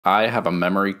I have a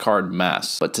memory card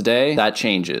mess. But today, that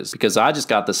changes because I just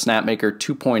got the Snapmaker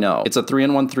 2.0. It's a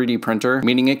 3-in-1 3D printer,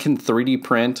 meaning it can 3D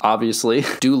print, obviously,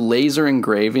 do laser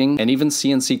engraving, and even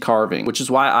CNC carving, which is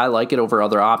why I like it over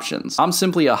other options. I'm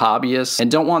simply a hobbyist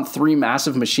and don't want 3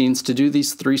 massive machines to do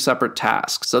these 3 separate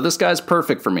tasks, so this guy's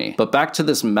perfect for me. But back to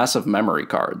this mess of memory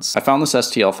cards. I found this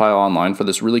STL file online for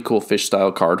this really cool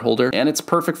fish-style card holder, and it's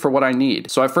perfect for what I need.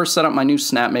 So I first set up my new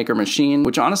Snapmaker machine,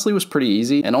 which honestly was pretty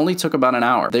easy and only took about an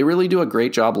hour. They really do a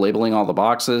great job labeling all the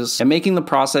boxes and making the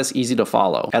process easy to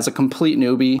follow. As a complete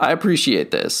newbie, I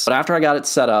appreciate this. But after I got it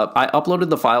set up, I uploaded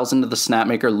the files into the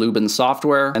Snapmaker Lubin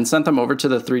software and sent them over to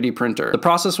the 3D printer. The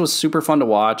process was super fun to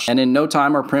watch, and in no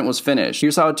time our print was finished.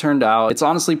 Here's how it turned out. It's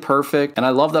honestly perfect, and I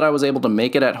love that I was able to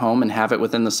make it at home and have it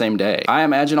within the same day. I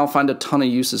imagine I'll find a ton of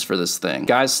uses for this thing.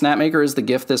 Guys, Snapmaker is the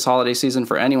gift this holiday season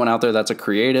for anyone out there that's a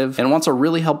creative and wants a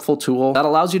really helpful tool that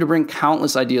allows you to bring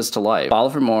countless ideas to life. Follow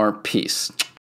for more. Peace.